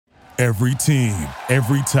Every team,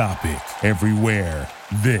 every topic, everywhere.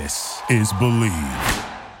 This is Believe.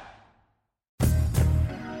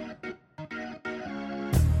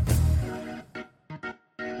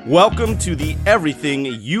 Welcome to the Everything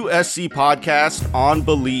USC podcast on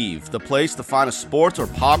Believe, the place to find a sports or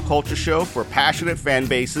pop culture show for passionate fan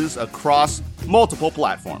bases across multiple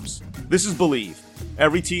platforms. This is Believe.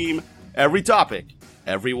 Every team, every topic,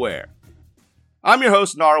 everywhere. I'm your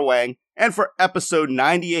host, Nara Wang, and for episode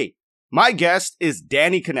 98, my guest is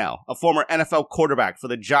Danny Kanell, a former NFL quarterback for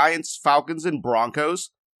the Giants, Falcons, and Broncos,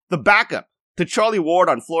 the backup to Charlie Ward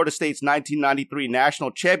on Florida State's 1993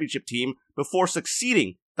 national championship team before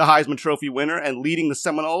succeeding the Heisman Trophy winner and leading the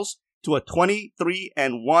Seminoles to a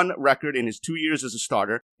 23-1 record in his 2 years as a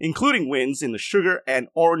starter, including wins in the Sugar and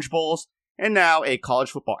Orange Bowls, and now a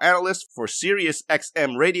college football analyst for Sirius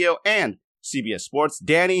XM Radio and CBS Sports.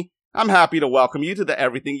 Danny, I'm happy to welcome you to the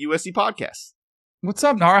Everything USC podcast. What's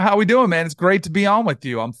up, Nara? How we doing, man? It's great to be on with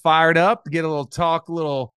you. I'm fired up to get a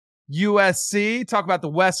little USC, talk about the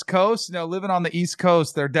West Coast. You know, living on the East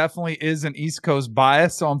Coast, there definitely is an East Coast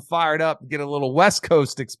bias, so I'm fired up to get a little West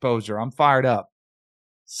Coast exposure. I'm fired up.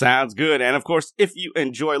 Sounds good. And of course, if you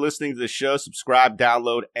enjoy listening to the show, subscribe,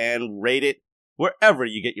 download, and rate it wherever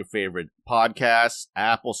you get your favorite podcasts,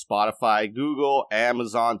 Apple, Spotify, Google,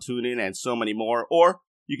 Amazon, TuneIn, and so many more. Or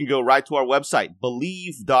you can go right to our website,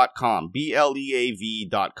 Believe.com,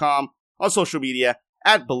 BLEAV.com, on social media,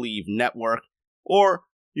 at Believe Network, or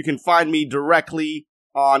you can find me directly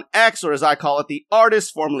on X, or as I call it, the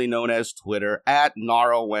artist formerly known as Twitter, at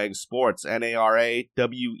Naraweng Sports, Naraweng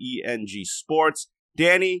Sports.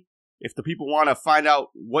 Danny, if the people want to find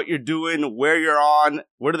out what you're doing, where you're on,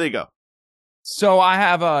 where do they go? So I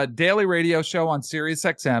have a daily radio show on Sirius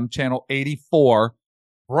XM, channel 84,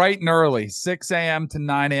 bright and early, 6 a.m. to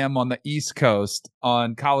 9 a.m. on the East Coast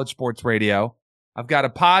on college sports radio. I've got a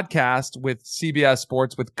podcast with CBS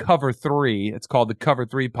Sports with Cover 3. It's called the Cover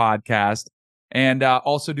 3 Podcast. And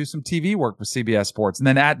also do some TV work with CBS Sports. And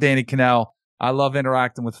then at Danny Kanell, I love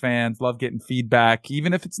interacting with fans, love getting feedback.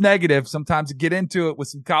 Even if it's negative, sometimes you get into it with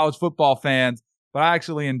some college football fans, but I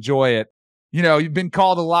actually enjoy it. You know, you've been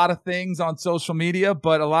called a lot of things on social media,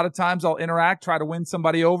 but a lot of times I'll interact, try to win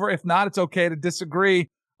somebody over. If not, it's okay to disagree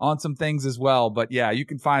on some things as well. But yeah, you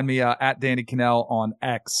can find me at Danny Kanell on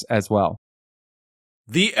X as well.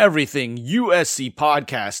 The Everything USC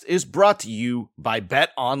podcast is brought to you by Bet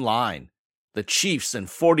Online. The Chiefs and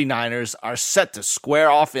 49ers are set to square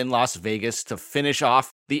off in Las Vegas to finish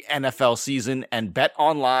off the NFL season, and Bet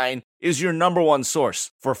Online is your number one source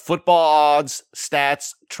for football odds,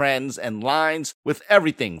 stats, trends, and lines, with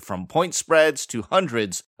everything from point spreads to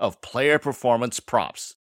hundreds of player performance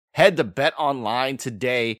props. Head to Bet Online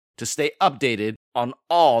today to stay updated on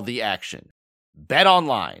all the action. Bet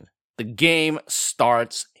Online. The game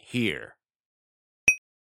starts here.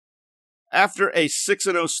 After a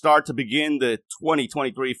 6-0 start to begin the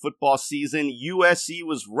 2023 football season, USC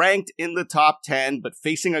was ranked in the top 10, but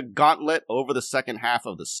facing a gauntlet over the second half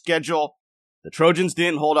of the schedule. The Trojans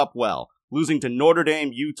didn't hold up well, losing to Notre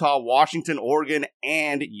Dame, Utah, Washington, Oregon,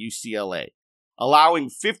 and UCLA. Allowing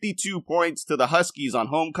 52 points to the Huskies on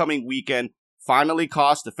homecoming weekend finally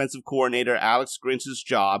cost defensive coordinator Alex Grinch's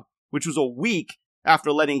job, which was a week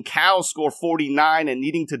after letting Cal score 49 and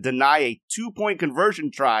needing to deny a 2-point conversion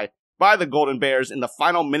try by the Golden Bears in the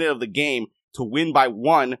final minute of the game to win by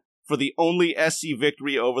 1 for the only SC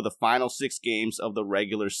victory over the final 6 games of the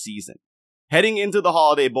regular season. Heading into the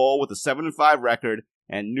Holiday Bowl with a 7-5 record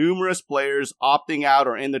and numerous players opting out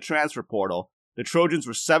or in the transfer portal, the Trojans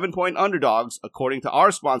were 7-point underdogs, according to our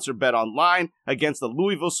sponsor BetOnline, against the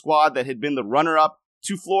Louisville squad that had been the runner-up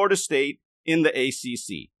to Florida State in the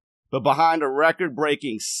ACC. But behind a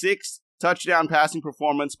record-breaking 6-touchdown passing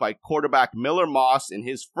performance by quarterback Miller Moss in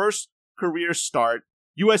his first career start,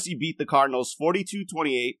 USC beat the Cardinals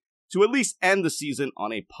 42-28 to at least end the season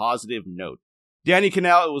on a positive note. Danny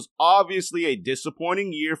Kanell, it was obviously a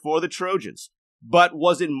disappointing year for the Trojans, but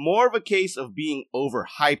was it more of a case of being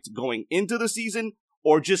overhyped going into the season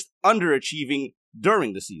or just underachieving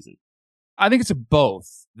during the season? I think it's a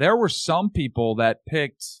both. There were some people that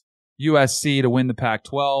picked USC to win the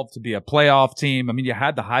Pac-12, to be a playoff team. I mean, you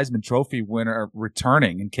had the Heisman Trophy winner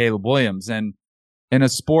returning in Caleb Williams. And in a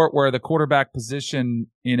sport where the quarterback position,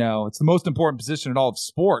 you know, it's the most important position in all of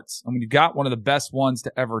sports. I mean, you got one of the best ones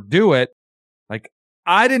to ever do it. Like,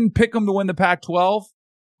 I didn't pick them to win the Pac-12,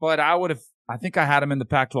 but I think I had them in the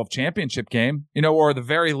Pac-12 championship game, you know, or at the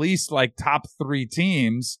very least, like top 3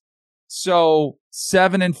 teams. So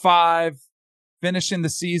 7-5, finishing the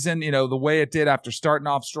season, you know, the way it did after starting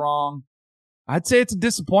off strong. I'd say it's a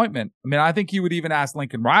disappointment. I mean, I think you would even ask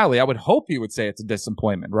Lincoln Riley. I would hope he would say it's a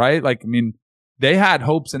disappointment, right? Like, I mean, they had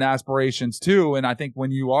hopes and aspirations too. And I think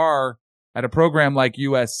when you are at a program like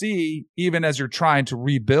USC, even as you're trying to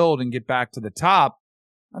rebuild and get back to the top,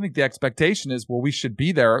 I think the expectation is, well, we should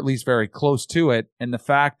be there, or at least very close to it. And the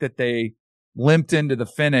fact that they limped into the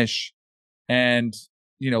finish and,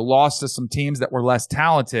 lost to some teams that were less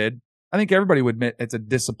talented, I think everybody would admit it's a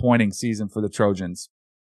disappointing season for the Trojans.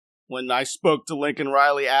 When I spoke to Lincoln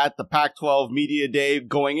Riley at the Pac-12 Media Day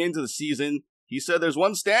going into the season, he said there's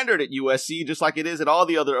one standard at USC, just like it is at all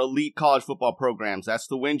the other elite college football programs. That's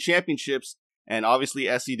to win championships, and obviously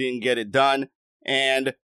SC didn't get it done.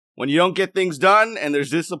 And when you don't get things done and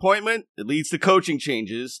there's disappointment, it leads to coaching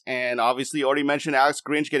changes. And obviously, you already mentioned Alex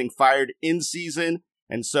Grinch getting fired in season.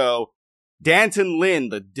 And so Danton Lynn,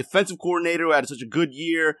 the defensive coordinator who had such a good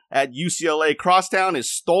year at UCLA Crosstown,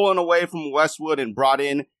 is stolen away from Westwood and brought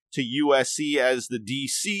in to USC as the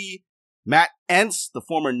DC. Matt Entz, the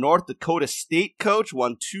former North Dakota State coach,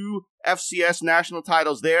 won 2 FCS national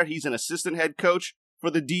titles there. He's an assistant head coach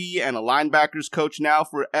for the D and a linebackers coach now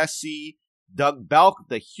for SC. Doug Belk,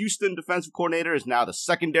 the Houston defensive coordinator, is now the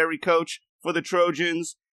secondary coach for the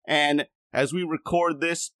Trojans. And as we record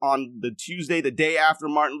this on the Tuesday, the day after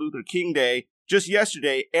Martin Luther King Day, just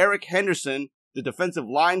yesterday, Eric Henderson, the defensive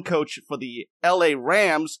line coach for the LA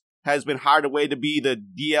Rams, has been hired away to be the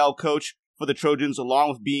DL coach for the Trojans, along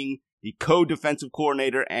with being the co-defensive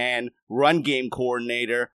coordinator and run game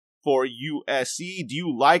coordinator for USC. Do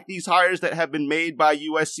you like these hires that have been made by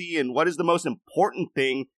USC, and what is the most important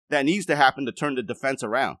thing that needs to happen to turn the defense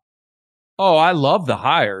around? Oh, I love the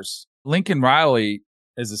hires. Lincoln Riley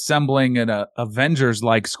is assembling an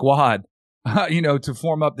Avengers-like squad, to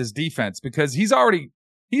form up this defense, because he's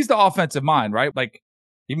the offensive mind, right? Like,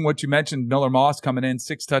 even what you mentioned, Miller Moss coming in,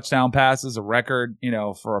 6 touchdown passes, a record,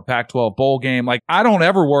 for a Pac-12 bowl game. Like, I don't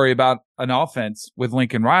ever worry about an offense with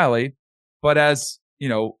Lincoln Riley, but as,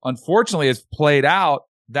 unfortunately has played out,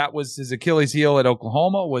 that was his Achilles heel at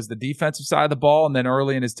Oklahoma, was the defensive side of the ball. And then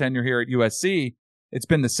early in his tenure here at USC, it's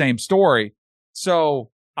been the same story.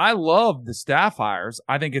 So I love the staff hires.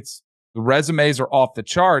 I think the resumes are off the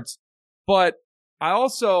charts, but I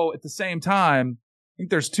also, at the same time, think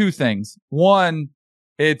there's 2 things. One,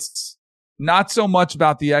 it's not so much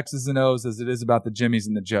about the X's and O's as it is about the Jimmies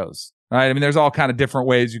and the Joes, right? I mean, there's all kind of different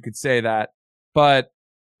ways you could say that, but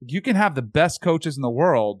you can have the best coaches in the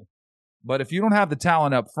world, but if you don't have the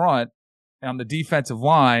talent up front on the defensive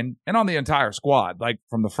line and on the entire squad, like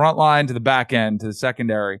from the front line to the back end to the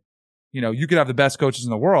secondary, you could have the best coaches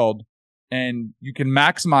in the world and you can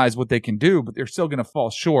maximize what they can do, but they're still going to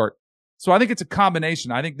fall short. So I think it's a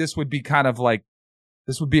combination. I think this would be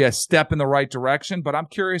this would be a step in the right direction, but I'm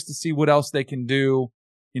curious to see what else they can do,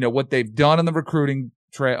 what they've done in the recruiting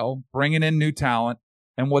trail, bringing in new talent,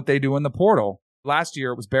 and what they do in the portal. Last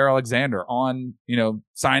year, it was Bear Alexander on,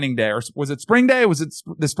 signing day. Or was it spring day? Was it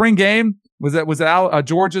the spring game? Was it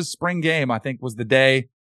Georgia's spring game, I think, was the day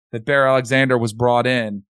that Bear Alexander was brought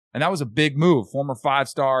in. And that was a big move. Former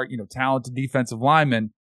 5-star, talented defensive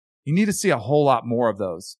lineman. You need to see a whole lot more of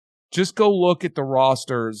those. Just go look at the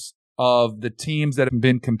rosters of the teams that have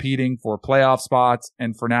been competing for playoff spots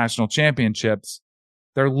and for national championships.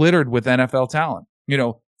 They're littered with NFL talent.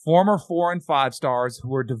 Former 4 and 5 stars who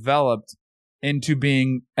were developed into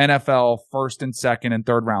being NFL 1st and 2nd and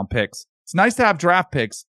 3rd round picks. It's nice to have draft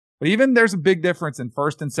picks, but even there's a big difference in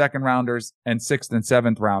 1st and 2nd rounders and 6th and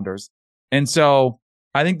 7th rounders. And so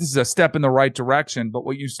I think this is a step in the right direction, but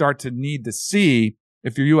what you start to need to see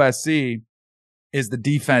if you're USC is the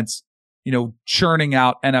defense, churning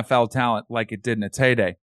out NFL talent like it did in its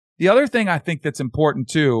heyday. The other thing I think that's important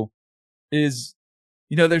too is,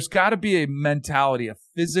 there's got to be a mentality, a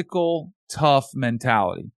physical, tough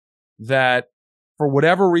mentality that for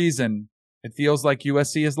whatever reason, it feels like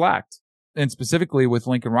USC has lacked, and specifically with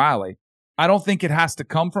Lincoln Riley. I don't think it has to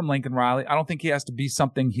come from Lincoln Riley. I don't think he has to be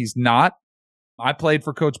something he's not. I played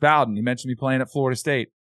for Coach Bowden. You mentioned me playing at Florida State.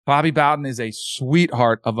 Bobby Bowden is a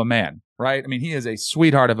sweetheart of a man, right? I mean, he is a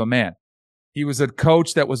sweetheart of a man. He was a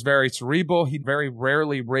coach that was very cerebral. He very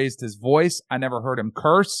rarely raised his voice. I never heard him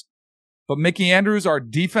curse. But Mickey Andrews, our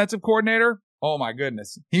defensive coordinator, oh my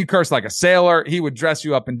goodness. He cursed like a sailor. He would dress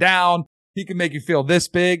you up and down. He could make you feel this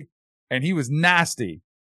big. And he was nasty.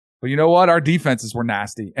 But you know what? Our defenses were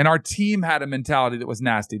nasty. And our team had a mentality that was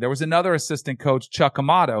nasty. There was another assistant coach, Chuck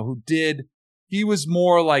Amato, he was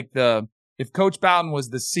more like if Coach Bowden was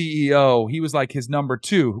the CEO, he was like his number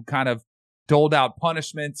 2 who kind of doled out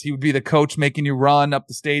punishments. He would be the coach making you run up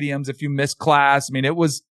the stadiums if you missed class. I mean,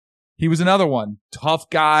 he was another one. Tough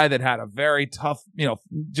guy that had a very tough,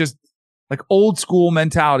 just like old school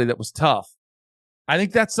mentality that was tough. I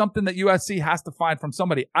think that's something that USC has to find from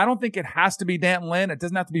somebody. I don't think it has to be Dan Lynn. It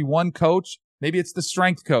doesn't have to be one coach. Maybe it's the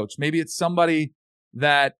strength coach. Maybe it's somebody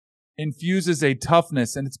that infuses a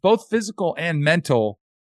toughness, and it's both physical and mental,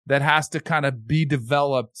 that has to kind of be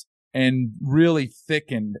developed and really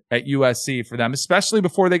thickened at USC for them, especially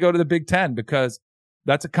before they go to the Big Ten, because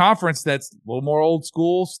that's a conference that's a little more old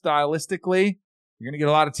school stylistically. You're going to get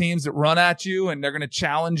a lot of teams that run at you, and they're going to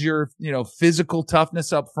challenge your, physical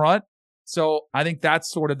toughness up front. So I think that's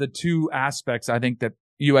sort of the two aspects I think that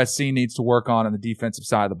USC needs to work on the defensive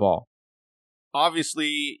side of the ball.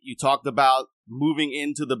 Obviously, you talked about moving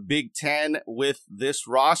into the Big Ten with this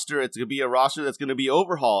roster. It's going to be a roster that's going to be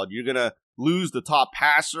overhauled. You're going to lose the top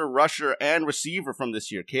passer, rusher, and receiver from this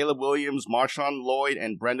year. Caleb Williams, Marshawn Lloyd,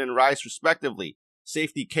 and Brendan Rice, respectively.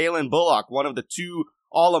 Safety Kalen Bullock, one of the two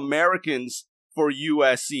All-Americans for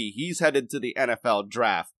USC. He's headed to the NFL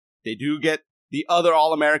draft. They do get the other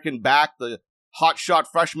All-American back, the hotshot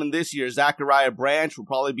freshman this year, Zachariah Branch, will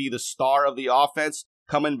probably be the star of the offense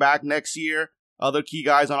coming back next year. Other key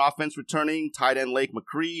guys on offense returning, tight end Lake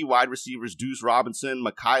McCree, wide receivers Deuce Robinson,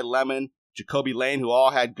 Mekhi Lemon, Jacoby Lane, who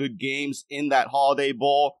all had good games in that Holiday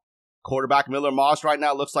Bowl. Quarterback Miller Moss right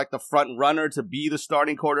now looks like the front runner to be the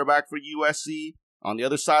starting quarterback for USC. On the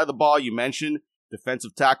other side of the ball, you mentioned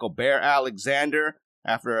defensive tackle Bear Alexander.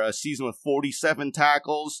 After a season with 47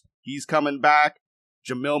 tackles, he's coming back.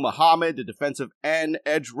 Jamil Muhammad, the defensive end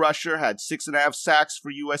edge rusher, had 6.5 sacks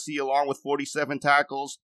for USC along with 47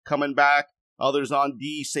 tackles, coming back. Others on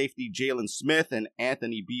D, safety Jalen Smith and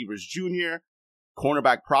Anthony Beavers Jr.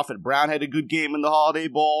 Cornerback Prophet Brown had a good game in the Holiday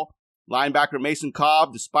Bowl. Linebacker Mason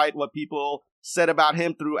Cobb, despite what people said about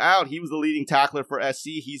him throughout, he was the leading tackler for SC.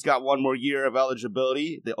 He's got one more year of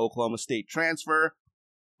eligibility, the Oklahoma State transfer.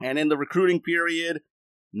 And in the recruiting period,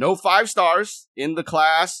 no 5 stars in the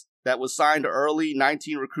class that was signed early.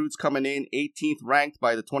 19 recruits coming in, 18th ranked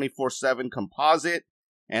by the 24/7 composite.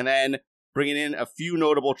 And then bringing in a few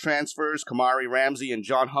notable transfers, Kamari Ramsey and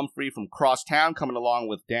John Humphrey from Crosstown coming along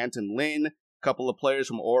with Danton Lynn, a couple of players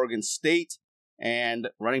from Oregon State, and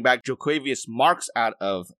running back Joquavius Marks out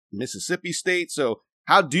of Mississippi State. So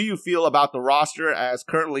how do you feel about the roster as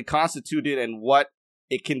currently constituted and what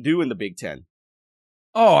it can do in the Big Ten?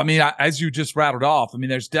 Oh, as you just rattled off,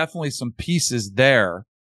 there's definitely some pieces there.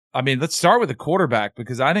 Let's start with the quarterback,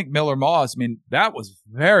 because I think Miller Moss, that was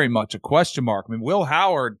very much a question mark. Will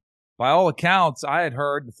Howard, by all accounts, I had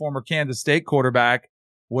heard the former Kansas State quarterback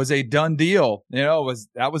was a done deal. That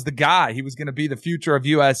was the guy. He was going to be the future of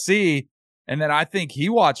USC. And then I think he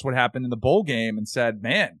watched what happened in the bowl game and said,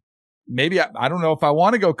 man, maybe I don't know if I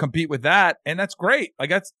want to go compete with that. And that's great.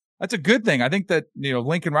 That's a good thing. I think that,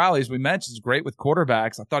 Lincoln Riley, as we mentioned, is great with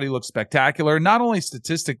quarterbacks. I thought he looked spectacular, not only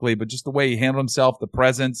statistically, but just the way he handled himself, the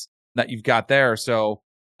presence that you've got there. So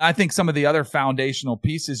I think some of the other foundational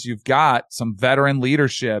pieces you've got, some veteran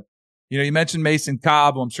leadership. You mentioned Mason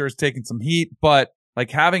Cobb, who I'm sure is taking some heat, but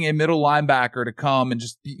having a middle linebacker to come and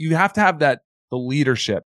you have to have the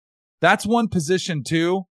leadership. That's one position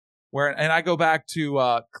too, and I go back to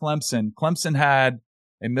Clemson. Clemson had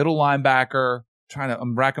a middle linebacker,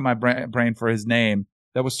 I'm racking my brain for his name,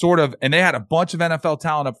 that was and they had a bunch of NFL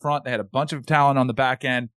talent up front. They had a bunch of talent on the back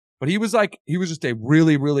end, but he was just a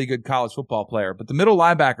really, really good college football player. But the middle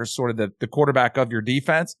linebacker is sort of the quarterback of your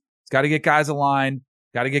defense. It's got to get guys aligned.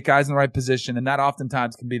 Got to get guys in the right position, and that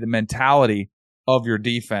oftentimes can be the mentality of your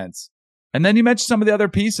defense. And then you mentioned some of the other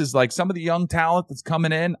pieces, like some of the young talent that's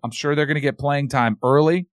coming in. I'm sure they're going to get playing time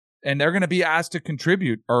early, and they're going to be asked to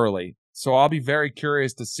contribute early. So I'll be very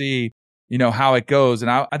curious to see, how it goes.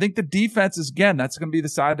 And I think the defense is, again, that's going to be the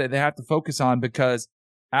side that they have to focus on, because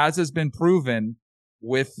as has been proven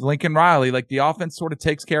with Lincoln Riley, the offense sort of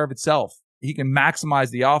takes care of itself. He can maximize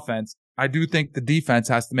the offense. I do think the defense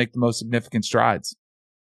has to make the most significant strides.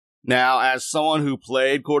 Now, as someone who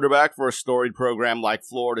played quarterback for a storied program like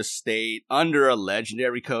Florida State under a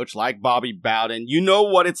legendary coach like Bobby Bowden, you know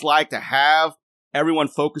what it's like to have everyone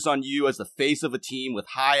focus on you as the face of a team with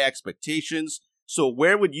high expectations. So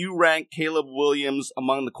where would you rank Caleb Williams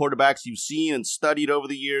among the quarterbacks you've seen and studied over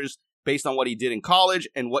the years based on what he did in college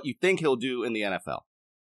and what you think he'll do in the NFL?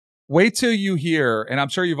 Wait till you hear, and I'm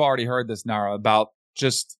sure you've already heard this, Nara, about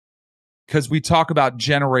just because we talk about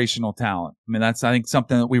generational talent. That's, I think,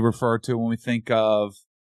 something that we refer to when we think of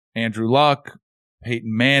Andrew Luck,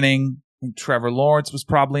 Peyton Manning. I think Trevor Lawrence was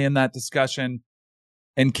probably in that discussion,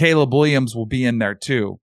 and Caleb Williams will be in there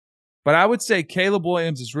too. But I would say Caleb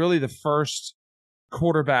Williams is really the first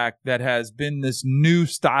quarterback that has been this new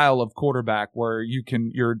style of quarterback where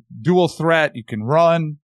you're dual threat, you can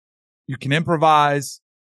run, you can improvise,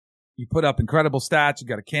 you put up incredible stats, you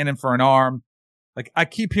got a cannon for an arm. I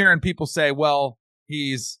keep hearing people say, well,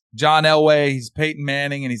 he's John Elway, he's Peyton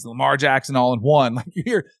Manning, and he's Lamar Jackson all in one. Like you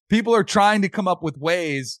hear, people are trying to come up with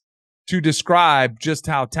ways to describe just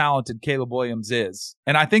how talented Caleb Williams is.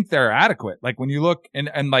 And I think they're adequate. Like when you look and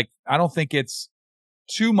like, I don't think it's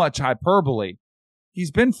too much hyperbole.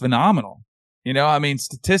 He's been phenomenal. You know, I mean,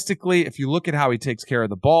 statistically, if you look at how he takes care of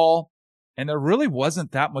the ball, and there really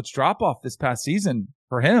wasn't that much drop off this past season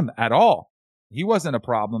for him at all. He wasn't a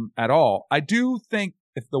problem at all. I do think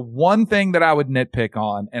if the one thing that I would nitpick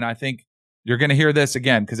on, and I think you're going to hear this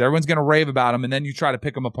again because everyone's going to rave about him, and then you try to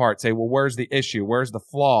pick him apart, say, well, where's the issue? Where's the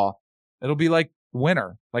flaw? It'll be like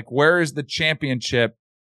winner. Like, where is the championship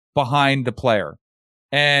behind the player?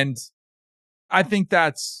 And I think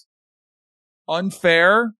that's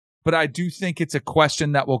unfair, but I do think it's a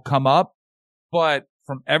question that will come up. But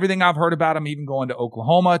from everything I've heard about him, even going to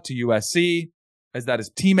Oklahoma, to USC, is that his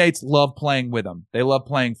teammates love playing with him. They love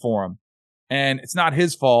playing for him. And it's not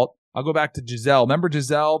his fault. I'll go back to Giselle. Remember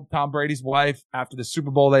Giselle, Tom Brady's wife, after the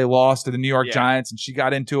Super Bowl they lost to the New York Giants, and she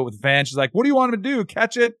got into it with fans. She's like, what do you want him to do?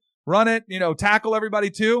 Catch it, run it, tackle everybody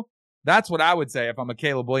too? That's what I would say if I'm a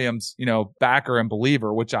Caleb Williams, backer and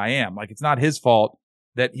believer, which I am. Like, it's not his fault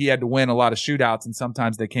that he had to win a lot of shootouts, and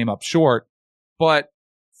sometimes they came up short. But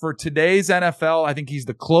for today's NFL, I think he's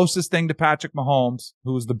the closest thing to Patrick Mahomes,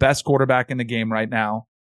 who is the best quarterback in the game right now.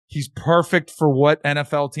 He's perfect for what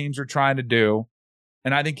NFL teams are trying to do.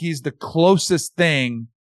 And I think he's the closest thing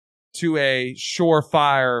to a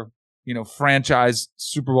surefire, franchise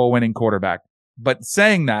Super Bowl winning quarterback. But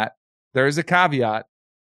saying that, there is a caveat,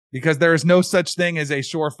 because there is no such thing as a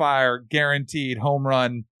surefire, guaranteed home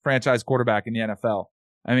run franchise quarterback in the NFL.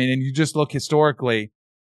 I mean, and you just look historically.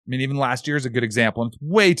 I mean, even last year is a good example. And it's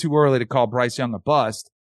way too early to call Bryce Young a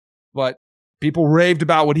bust, but people raved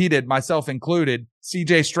about what he did, myself included.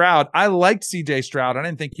 CJ Stroud, I liked CJ Stroud. I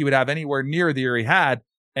didn't think he would have anywhere near the year he had.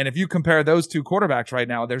 And if you compare those two quarterbacks right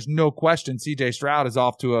now, there's no question CJ Stroud is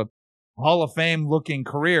off to a Hall of Fame looking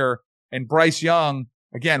career. And Bryce Young,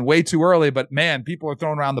 again, way too early, but man, people are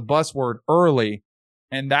throwing around the buzzword early.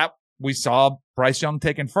 And that we saw Bryce Young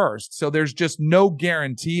taken first. So there's just no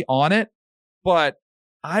guarantee on it, but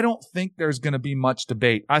I don't think there's going to be much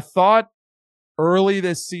debate. I thought early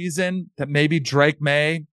this season that maybe Drake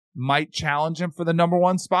May might challenge him for the number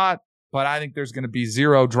one spot, but I think there's going to be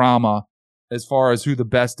zero drama as far as who the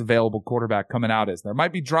best available quarterback coming out is. There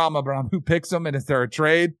might be drama around who picks him and is there a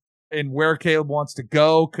trade, and where Caleb wants to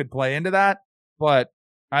go could play into that. But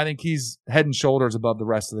I think he's head and shoulders above the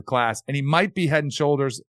rest of the class, and he might be head and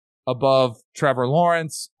shoulders above Trevor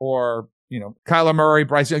Lawrence or, Kyler Murray,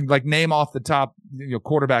 Bryce Young, like name off the top,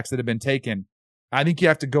 quarterbacks that have been taken. I think you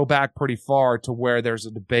have to go back pretty far to where there's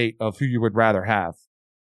a debate of who you would rather have.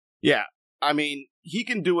 Yeah. I mean, he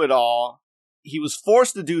can do it all. He was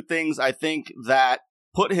forced to do things, I think, that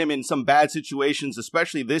put him in some bad situations,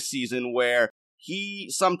 especially this season, where he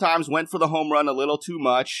sometimes went for the home run a little too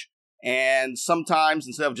much. And sometimes,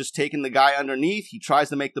 instead of just taking the guy underneath, he tries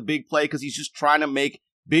to make the big play because he's just trying to make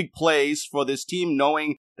big plays for this team,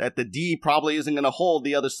 knowing that the D probably isn't going to hold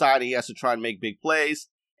the other side. He has to try and make big plays.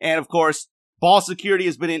 And of course, ball security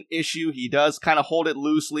has been an issue. He does kind of hold it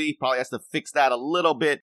loosely. Probably has to fix that a little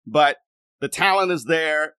bit. But the talent is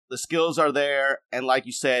there. The skills are there. And like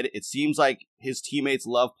you said, it seems like his teammates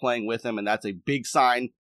love playing with him. And that's a big sign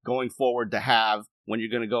going forward to have when you're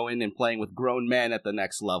going to go in and playing with grown men at the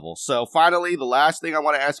next level. So finally, the last thing I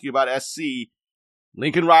want to ask you about SC,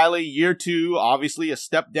 Lincoln Riley, year 2, obviously a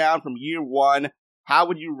step down from year 1. How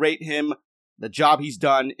would you rate him, the job he's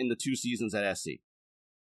done in the 2 seasons at SC?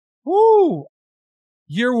 Woo!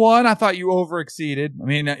 Year 1, I thought you overexceeded. I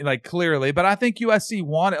mean, like, clearly, but I think USC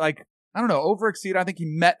wanted, like, I don't know, overexceeded. I think he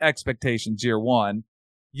met expectations year 1.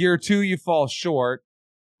 Year 2, you fall short,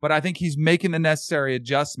 but I think he's making the necessary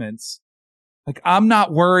adjustments. Like, I'm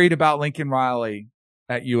not worried about Lincoln Riley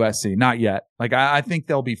at USC. Not yet. Like, I think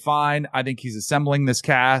they'll be fine. I think he's assembling this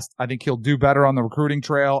cast. I think he'll do better on the recruiting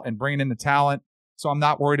trail and bringing in the talent. So I'm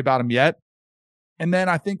not worried about him yet. And then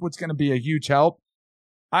I think what's going to be a huge help,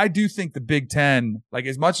 I do think the Big Ten, like,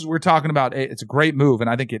 as much as we're talking about, it's a great move, and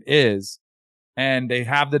I think it is. And they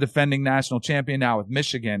have the defending national champion now with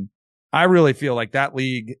Michigan. I really feel like that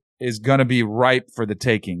league is going to be ripe for the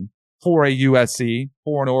taking for a USC,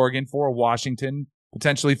 for an Oregon, for a Washington,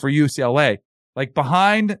 potentially for UCLA. Like,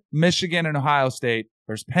 behind Michigan and Ohio State,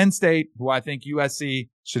 there's Penn State, who I think USC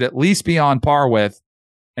should at least be on par with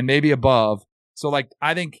and maybe above. So, like,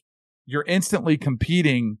 I think you're instantly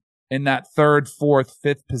competing in that 3rd, 4th,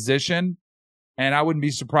 5th position. And I wouldn't be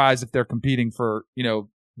surprised if they're competing for,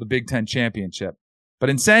 the Big Ten championship. But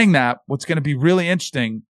in saying that, what's going to be really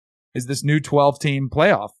interesting is this new 12-team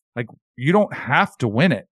playoff. Like, you don't have to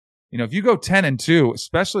win it. if you go 10-2,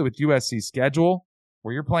 especially with USC schedule,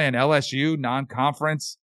 where you're playing LSU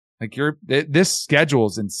non-conference, like this schedule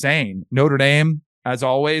is insane. Notre Dame, as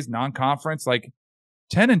always, non-conference, like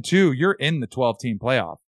 10-2, you're in the 12-team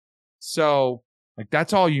playoff. So like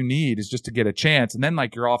that's all you need is just to get a chance. And then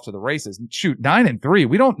like you're off to the races. And shoot, 9-3.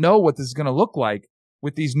 We don't know what this is going to look like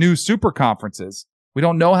with these new super conferences. We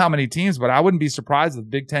don't know how many teams, but I wouldn't be surprised if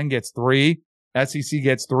Big Ten gets 3, SEC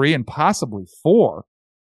gets 3, and possibly 4.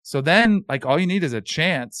 So then like all you need is a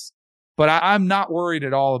chance. But I'm not worried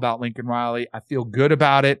at all about Lincoln Riley. I feel good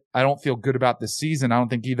about it. I don't feel good about this season. I don't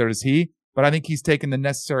think either does he. But I think he's taken the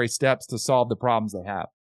necessary steps to solve the problems they have.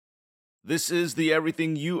 This is the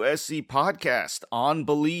Everything USC podcast on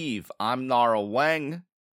Believe. I'm Nara Weng.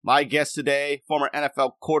 My guest today, former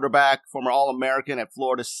NFL quarterback, former All-American at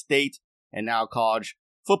Florida State, and now college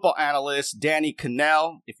football analyst, Danny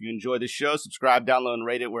Kanell. If you enjoy the show, subscribe, download, and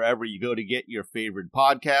rate it wherever you go to get your favorite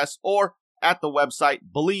podcasts, or at the website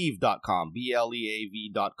Believe.com,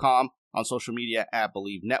 BLEAV.com, on social media at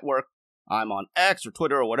Believe Network. I'm on X or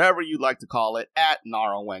Twitter or whatever you'd like to call it, at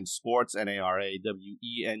Naraweng Sports,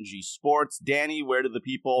 Naraweng Sports. Danny, where do the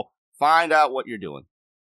people find out what you're doing?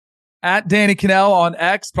 At Danny Kanell on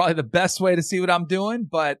X, probably the best way to see what I'm doing.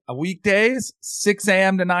 But weekdays, 6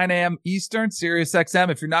 a.m. to 9 a.m. Eastern, Sirius XM.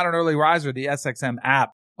 If you're not an early riser, the SXM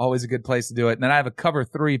app, always a good place to do it. And then I have a Cover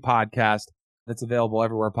 3 podcast that's available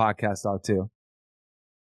everywhere podcasts are too.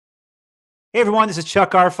 Hey everyone, this is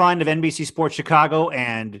Chuck Arfine of NBC Sports Chicago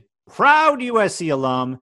and proud USC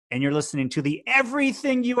alum, and you're listening to the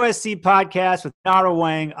Everything USC podcast with Nara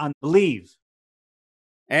Weng on Believe.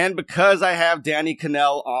 And because I have Danny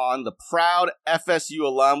Kanell on, the proud FSU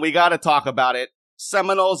alum, we got to talk about it.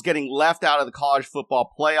 Seminoles getting left out of the college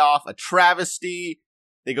football playoff, a travesty.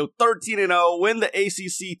 They go 13-0, win the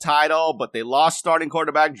ACC title, but they lost starting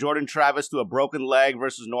quarterback Jordan Travis to a broken leg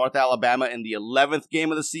versus North Alabama in the 11th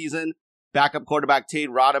game of the season. Backup quarterback Tate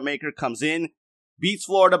Rodemaker comes in, beats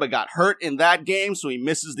Florida, but got hurt in that game, so he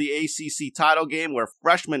misses the ACC title game where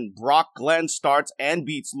freshman Brock Glenn starts and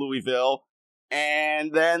beats Louisville.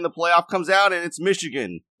 And then the playoff comes out, and it's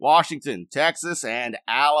Michigan, Washington, Texas, and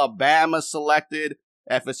Alabama selected.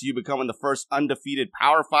 FSU becoming the first undefeated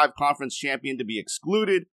Power 5 conference champion to be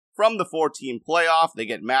excluded from the 4-team playoff. They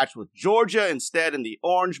get matched with Georgia instead in the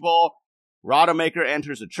Orange Bowl. Rodemaker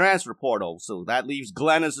enters the transfer portal, so that leaves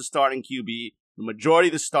Glenn as the starting QB. The majority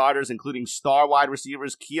of the starters, including star wide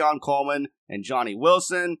receivers Keon Coleman and Johnny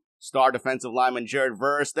Wilson, star defensive lineman Jared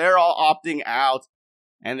Verse, they're all opting out,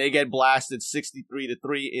 and they get blasted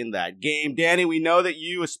 63-3 in that game. Danny, we know that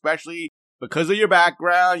you, especially because of your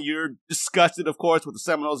background, you're disgusted, of course, with the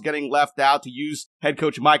Seminoles getting left out, to use head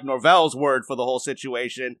coach Mike Norvell's word for the whole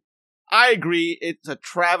situation. I agree, it's a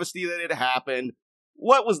travesty that it happened.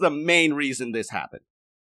 What was the main reason this happened?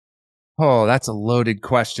 Oh, that's a loaded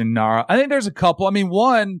question, Nara. I think there's a couple. I mean,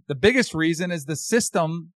 one, the biggest reason is the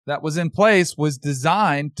system that was in place was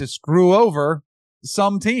designed to screw over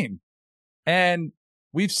some team. And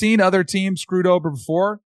we've seen other teams screwed over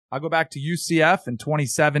before. I go back to UCF in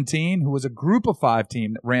 2017, who was a group of 5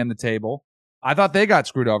 team that ran the table. I thought they got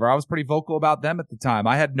screwed over. I was pretty vocal about them at the time.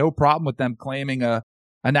 I had no problem with them claiming a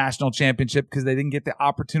national championship because they didn't get the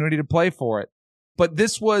opportunity to play for it. But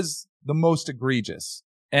this was the most egregious.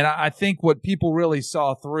 And I think what people really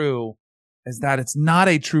saw through is that it's not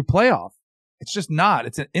a true playoff. It's just not.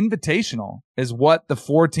 It's an invitational is what the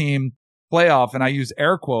 4-team playoff, and I use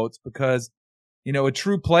air quotes because, a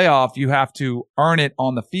true playoff, you have to earn it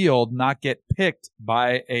on the field, not get picked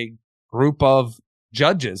by a group of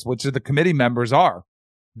judges, which the committee members are.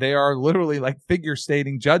 They are literally like figure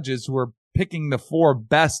stating judges who are picking the 4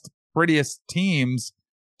 best, prettiest teams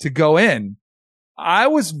to go in. I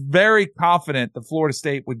was very confident that Florida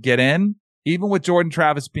State would get in, even with Jordan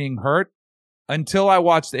Travis being hurt, until I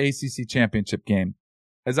watched the ACC championship game.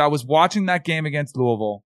 As I was watching that game against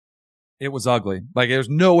Louisville, it was ugly. Like, there's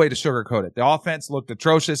no way to sugarcoat it. The offense looked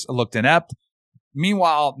atrocious. It looked inept.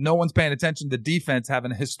 Meanwhile, no one's paying attention to the defense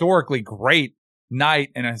having a historically great night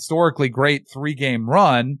and a historically great 3-game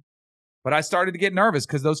run. But I started to get nervous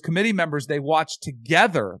because those committee members, they watched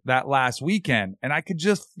together that last weekend. And I could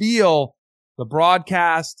just feel the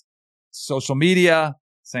broadcast, social media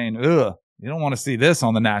saying, ugh, you don't want to see this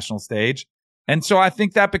on the national stage. And so I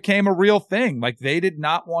think that became a real thing. Like, they did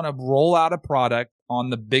not want to roll out a product on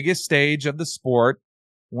the biggest stage of the sport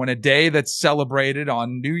when a day that's celebrated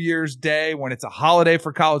on New Year's Day, when it's a holiday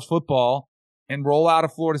for college football, and roll out a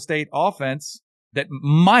Florida State offense that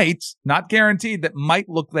might, not guaranteed, that might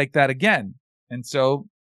look like that again. And so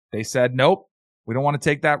they said, nope, we don't want to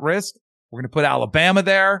take that risk. We're going to put Alabama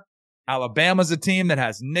there. Alabama's a team that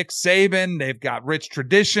has Nick Saban. They've got rich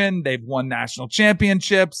tradition. They've won national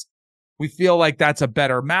championships. We feel like that's a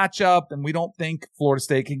better matchup, and we don't think Florida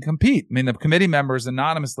State can compete. I mean, the committee members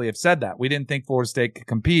anonymously have said that. We didn't think Florida State could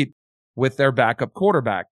compete with their backup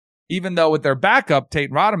quarterback, even though with their backup,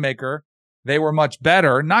 Tate Rodemaker, they were much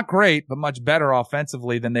better, not great, but much better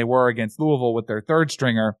offensively than they were against Louisville with their third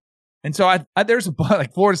stringer. And so there's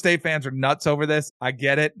like Florida State fans are nuts over this. I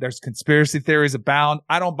get it. There's conspiracy theories abound.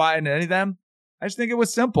 I don't buy into any of them. I just think it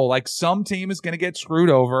was simple. Like some team is going to get screwed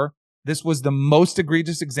over. This was the most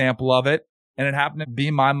egregious example of it, and it happened to be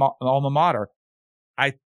my alma mater.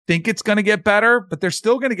 I think it's going to get better, but they're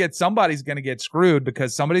still going to get somebody's going to get screwed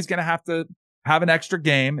because somebody's going to have an extra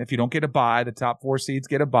game. If you don't get a bye, the top 4 seeds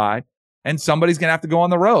get a bye, and somebody's going to have to go on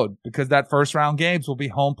the road because that first round games will be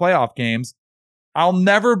home playoff games. I'll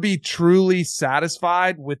never be truly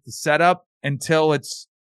satisfied with the setup until it's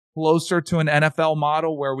closer to an NFL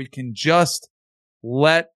model where we can just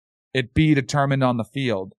let it be determined on the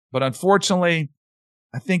field. But unfortunately,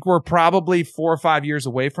 I think we're probably 4 or 5 years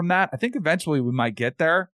away from that. I think eventually we might get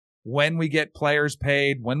there when we get players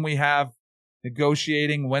paid, when we have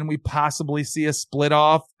negotiating, when we possibly see a split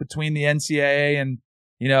off between the NCAA and,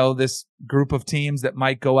 this group of teams that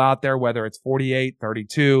might go out there, whether it's 48,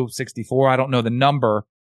 32, 64. I don't know the number,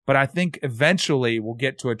 but I think eventually we'll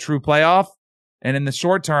get to a true playoff. And in the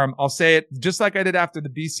short term, I'll say it just like I did after the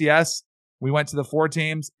BCS. We went to the 4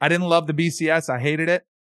 teams. I didn't love the BCS. I hated it.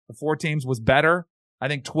 The 4 teams was better. I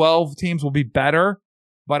think 12 teams will be better,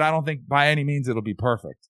 but I don't think by any means it'll be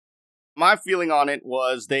perfect. My feeling on it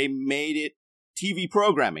was they made it TV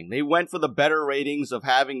programming. They went for the better ratings of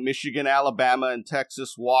having Michigan, Alabama, and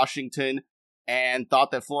Texas, Washington, and thought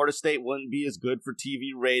that Florida State wouldn't be as good for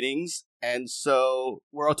TV ratings. And so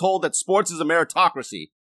we're told that sports is a meritocracy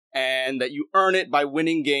and that you earn it by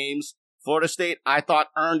winning games. Florida State, I thought,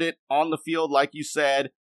 earned it on the field, like you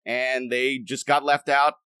said, and they just got left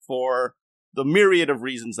out for the myriad of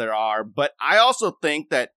reasons there are. But I also think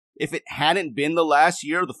that if it hadn't been the last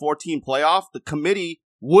year of the 14 playoff, the committee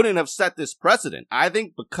wouldn't have set this precedent. I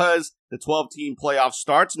think because the 12-team playoff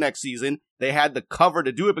starts next season, they had the cover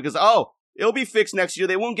to do it because, it'll be fixed next year.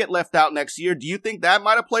 They won't get left out next year. Do you think that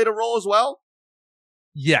might have played a role as well?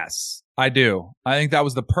 Yes, I do. I think that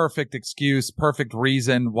was the perfect excuse, perfect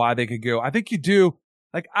reason why they could go. I think you do.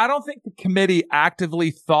 Like, I don't think the committee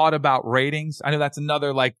actively thought about ratings. I know that's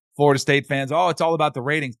another, Florida State fans, it's all about the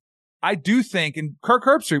ratings. I do think, and Kirk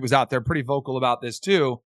Herbstreit was out there pretty vocal about this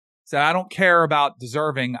too, said, I don't care about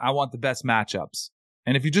deserving. I want the best matchups.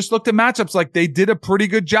 And if you just looked at matchups, they did a pretty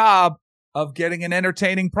good job of getting an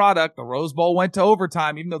entertaining product. The Rose Bowl went to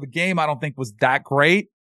overtime, even though the game I don't think was that great.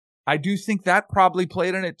 I do think that probably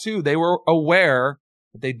played in it too. They were aware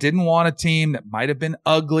that they didn't want a team that might have been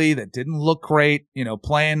ugly, that didn't look great,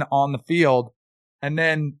 playing on the field. And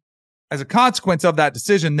then as a consequence of that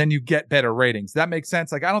decision, then you get better ratings. That makes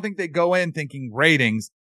sense. I don't think they go in thinking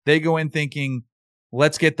ratings. They go in thinking,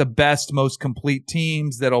 let's get the best, most complete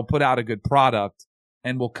teams that'll put out a good product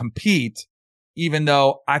and will compete, even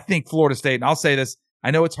though I think Florida State, and I'll say this,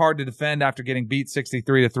 I know it's hard to defend after getting beat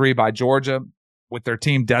 63-3 by Georgia with their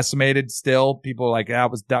team decimated still. People are like,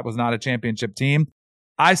 that was not a championship team.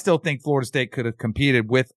 I still think Florida State could have competed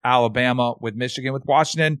with Alabama, with Michigan, with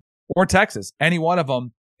Washington, or Texas, any one of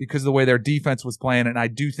them, because of the way their defense was playing, and I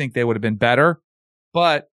do think they would have been better.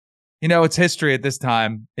 But, it's history at this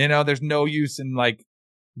time. There's no use in,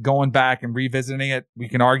 going back and revisiting it. We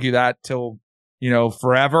can argue that till,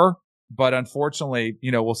 forever. But unfortunately,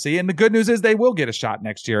 we'll see. And the good news is they will get a shot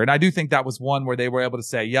next year. And I do think that was one where they were able to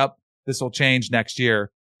say, yep, this will change next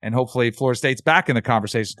year. And hopefully Florida State's back in the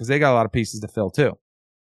conversation because they got a lot of pieces to fill too.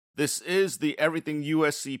 This is the Everything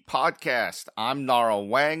USC podcast. I'm Nara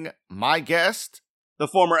Wang. My guest, the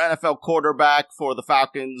former NFL quarterback for the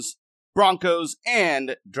Falcons, Broncos,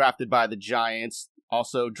 and drafted by the Giants.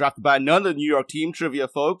 Also drafted by another New York team, trivia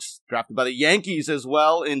folks. Drafted by the Yankees as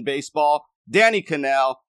well in baseball. Danny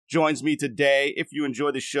Kanell joins me today. If you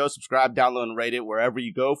enjoy the show, subscribe, download, and rate it wherever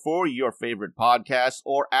you go for your favorite podcasts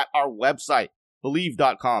or at our website,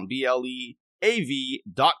 Believe.com, BLEAV.com,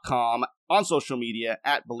 on social media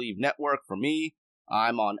at Believe Network. For me,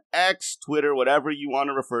 I'm on X, Twitter, whatever you want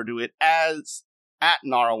to refer to it as, at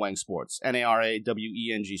Naraweng Sports,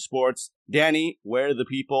 Naraweng Sports. Danny, where do the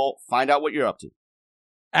people find out what you're up to?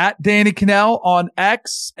 At Danny Kanell on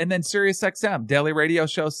X, and then SiriusXM, daily radio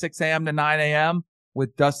show, 6 a.m. to 9 a.m.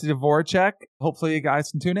 with Dusty Dvorak. Hopefully you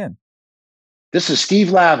guys can tune in. This is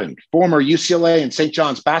Steve Lavin, former UCLA and St.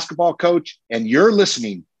 John's basketball coach, and you're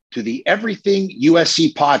listening to the Everything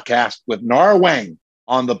USC podcast with Nara Wang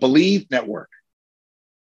on the Believe Network.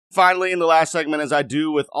 Finally, in the last segment, as I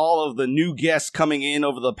do with all of the new guests coming in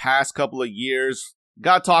over the past couple of years,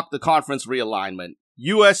 got to talk the conference realignment.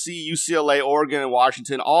 USC, UCLA, Oregon, and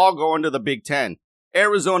Washington all going to the Big Ten.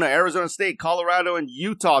 Arizona, Arizona State, Colorado, and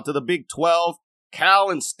Utah to the Big 12. Cal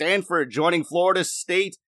and Stanford joining Florida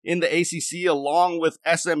State in the ACC along with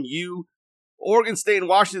SMU. Oregon State and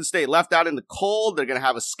Washington State left out in the cold. They're going to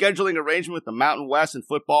have a scheduling arrangement with the Mountain West in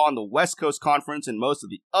football and the West Coast Conference and most of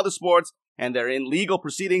the other sports. And they're in legal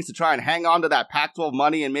proceedings to try and hang on to that Pac-12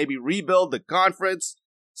 money and maybe rebuild the conference.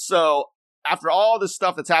 So after all this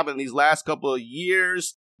stuff that's happened in these last couple of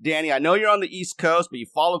years, Danny, I know you're on the East Coast, but you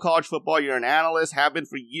follow college football. You're an analyst, have been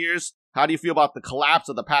for years. How do you feel about the collapse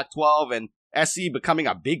of the Pac-12 and SC becoming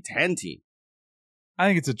a Big Ten team? I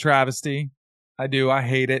think it's a travesty. I do. I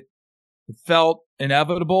hate it. It felt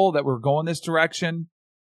inevitable that we're going this direction.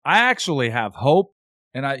 I actually have hope.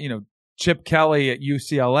 And Chip Kelly at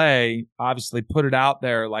UCLA obviously put it out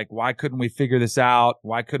there like, why couldn't we figure this out?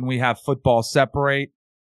 Why couldn't we have football separate?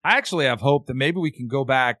 I actually have hope that maybe we can go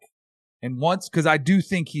back and once, because I do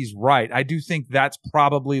think he's right. I do think that's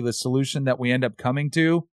probably the solution that we end up coming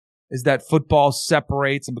to, is that football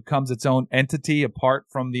separates and becomes its own entity apart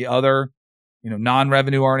from the other,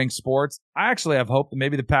 non-revenue earning sports. I actually have hope that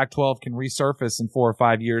maybe the Pac-12 can resurface in 4 or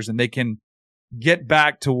 5 years and they can get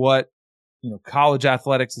back to what, college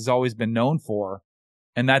athletics has always been known for.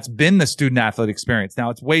 And that's been the student athlete experience. Now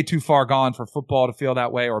it's way too far gone for football to feel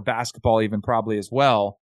that way, or basketball even probably as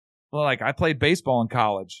well. Well, like I played baseball in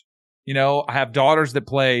college. I have daughters that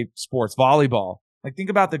play sports, volleyball. Like think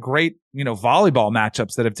about the great, volleyball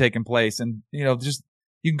matchups that have taken place. And, just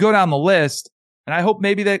you can go down the list. And I hope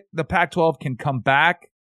maybe that the Pac-12 can come back.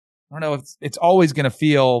 I don't know. It's always going to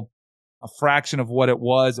feel a fraction of what it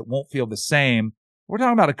was. It won't feel the same. We're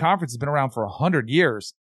talking about a conference that's been around for 100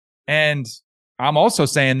 years. And I'm also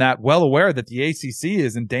saying that well aware that the ACC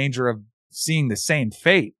is in danger of seeing the same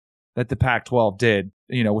fate that the Pac-12 did,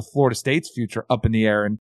 with Florida State's future up in the air.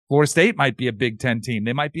 And Florida State might be a Big Ten team.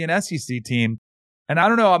 They might be an SEC team. And I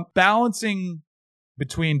don't know, I'm balancing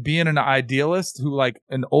between being an idealist who like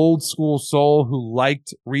an old school soul who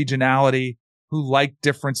liked regionality, who liked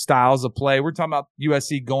different styles of play. We're talking about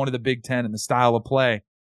USC going to the Big Ten and the style of play.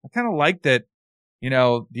 I kind of like that,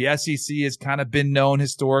 the SEC has kind of been known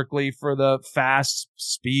historically for the fast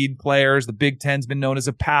speed players. The Big Ten's been known as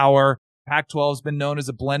a power. Pac-12 has been known as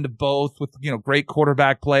a blend of both with, great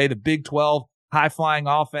quarterback play. The Big 12, high flying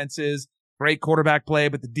offenses, great quarterback play,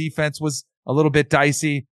 but the defense was a little bit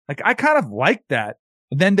dicey. Like I kind of like that.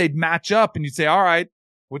 And then they'd match up and you'd say, all right,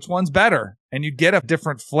 which one's better? And you'd get a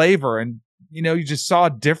different flavor. And, you just saw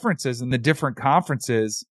differences in the different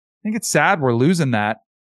conferences. I think it's sad we're losing that,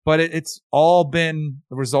 but it's all been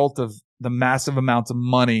the result of the massive amounts of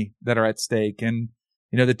money that are at stake. And,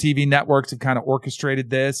 the TV networks have kind of orchestrated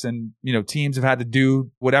this and, teams have had to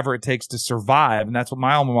do whatever it takes to survive. And that's what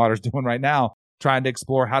my alma mater is doing right now, trying to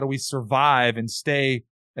explore how do we survive and stay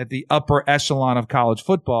at the upper echelon of college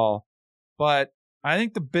football. But I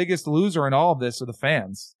think the biggest loser in all of this are the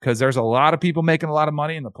fans, because there's a lot of people making a lot of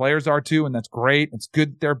money and the players are too. And that's great. It's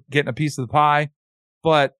good they're getting a piece of the pie,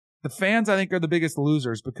 but the fans, I think, are the biggest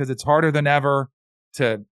losers because it's harder than ever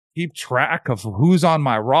to keep track of who's on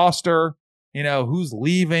my roster, who's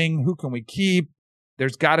leaving, who can we keep.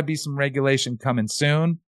 There's got to be some regulation coming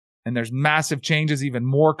soon. And there's massive changes, even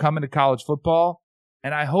more coming to college football.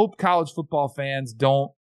 And I hope college football fans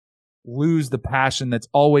don't lose the passion that's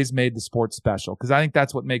always made the sport special. Because I think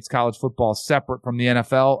that's what makes college football separate from the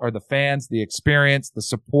NFL, are the fans, the experience, the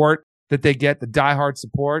support that they get, the diehard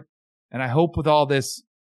support. And I hope with all this,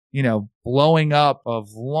 blowing up of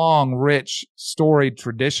long, rich, storied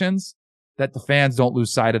traditions, that the fans don't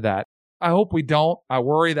lose sight of that. I hope we don't. I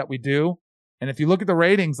worry that we do. And if you look at the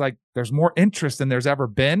ratings, like there's more interest than there's ever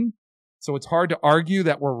been. So it's hard to argue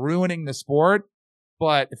that we're ruining the sport.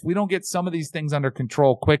 But if we don't get some of these things under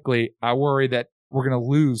control quickly, I worry that we're going to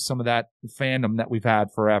lose some of that fandom that we've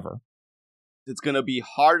had forever. It's going to be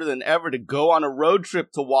harder than ever to go on a road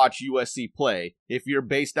trip to watch USC play. If you're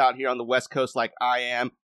based out here on the West Coast like I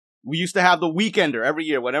am, we used to have the weekender every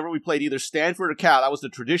year. Whenever we played either Stanford or Cal, that was the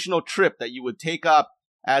traditional trip that you would take up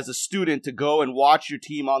as a student to go and watch your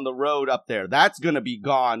team on the road up there. That's going to be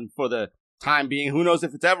gone for the time being. Who knows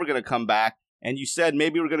if it's ever going to come back. And you said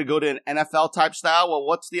maybe we're going to go to an NFL type style. Well,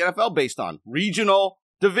 what's the NFL based on? Regional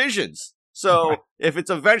divisions. So if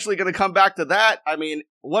it's eventually going to come back to that, I mean,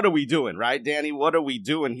 what are we doing, right, Danny? What are we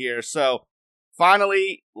doing here? So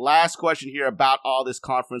finally, last question here about all this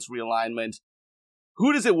conference realignment.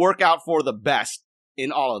 Who does it work out for the best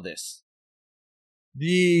in all of this?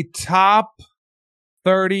 The top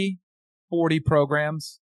 30, 40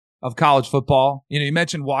 programs of college football. You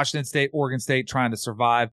mentioned Washington State, Oregon State trying to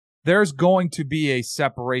survive. There's going to be a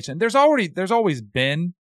separation. There's always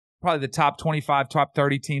been probably the top 25, top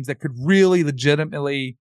 30 teams that could really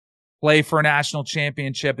legitimately play for a national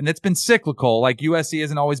championship. And it's been cyclical. Like USC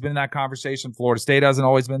hasn't always been in that conversation. Florida State hasn't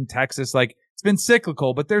always been. Texas, like it's been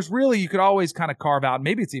cyclical, but there's really, you could always kind of carve out,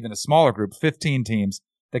 maybe it's even a smaller group, 15 teams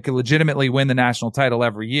that could legitimately win the national title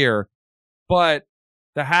every year. But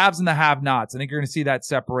the haves and the have-nots, I think you're going to see that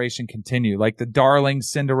separation continue. Like the darling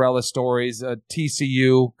Cinderella stories,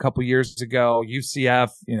 TCU a couple years ago,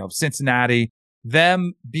 UCF, Cincinnati,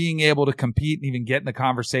 them being able to compete and even get in the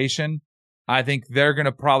conversation, I think they're going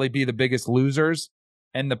to probably be the biggest losers.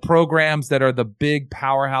 And the programs that are the big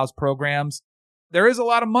powerhouse programs, there is a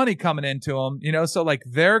lot of money coming into them, so like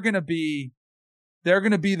they're going to be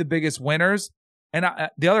the biggest winners. And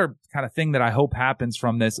the other kind of thing that I hope happens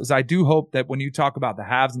from this is I do hope that when you talk about the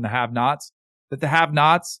haves and the have-nots, that the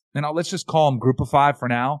have-nots, and let's just call them Group of Five for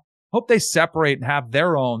now, hope they separate and have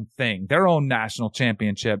their own thing, their own national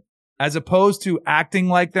championship, as opposed to acting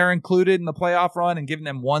like they're included in the playoff run and giving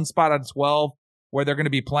them one spot out of 12 where they're going to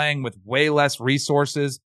be playing with way less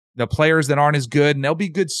resources, the players that aren't as good, and they'll be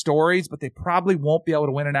good stories, but they probably won't be able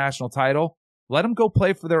to win a national title. Let them go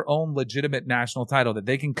play for their own legitimate national title that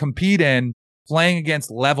they can compete in, playing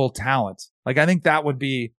against level talent. Like, I think that would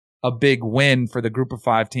be a big win for the Group of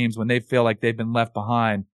Five teams when they feel like they've been left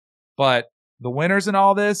behind. But the winners in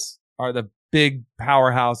all this are the big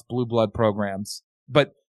powerhouse blue blood programs.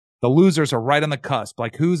 But the losers are right on the cusp.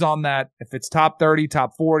 Like, who's on that? If it's top 30,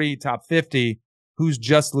 top 40, top 50, who's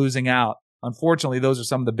just losing out? Unfortunately, those are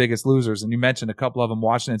some of the biggest losers. And you mentioned a couple of them,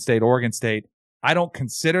 Washington State, Oregon State. I don't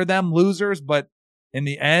consider them losers, but in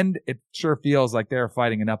the end, it sure feels like they're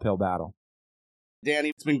fighting an uphill battle. Danny,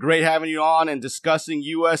 it's been great having you on and discussing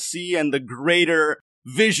USC and the greater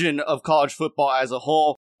vision of college football as a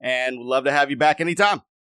whole. And we'd love to have you back anytime.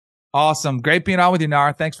 Awesome. Great being on with you,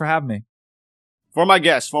 Nara. Thanks for having me. For my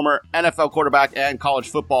guest, former NFL quarterback and college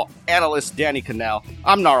football analyst Danny Kanell,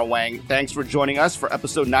 I'm Nara Wang. Thanks for joining us for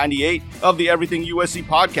episode 98 of the Everything USC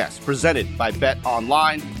podcast, presented by Bet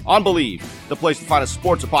Online on Believe, the place to find a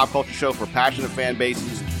sports and pop culture show for passionate fan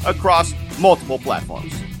bases across multiple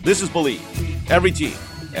platforms. This is Believe. Every team,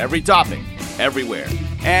 every topic, everywhere.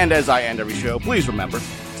 And as I end every show, please remember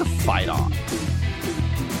to fight on.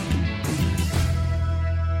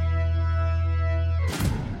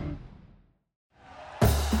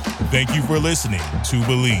 Thank you for listening to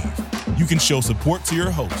Believe. You can show support to your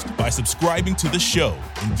host by subscribing to the show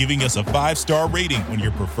and giving us a 5-star rating on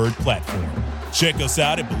your preferred platform. Check us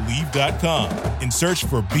out at Believe.com and search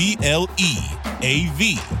for BLEAV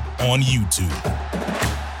on YouTube.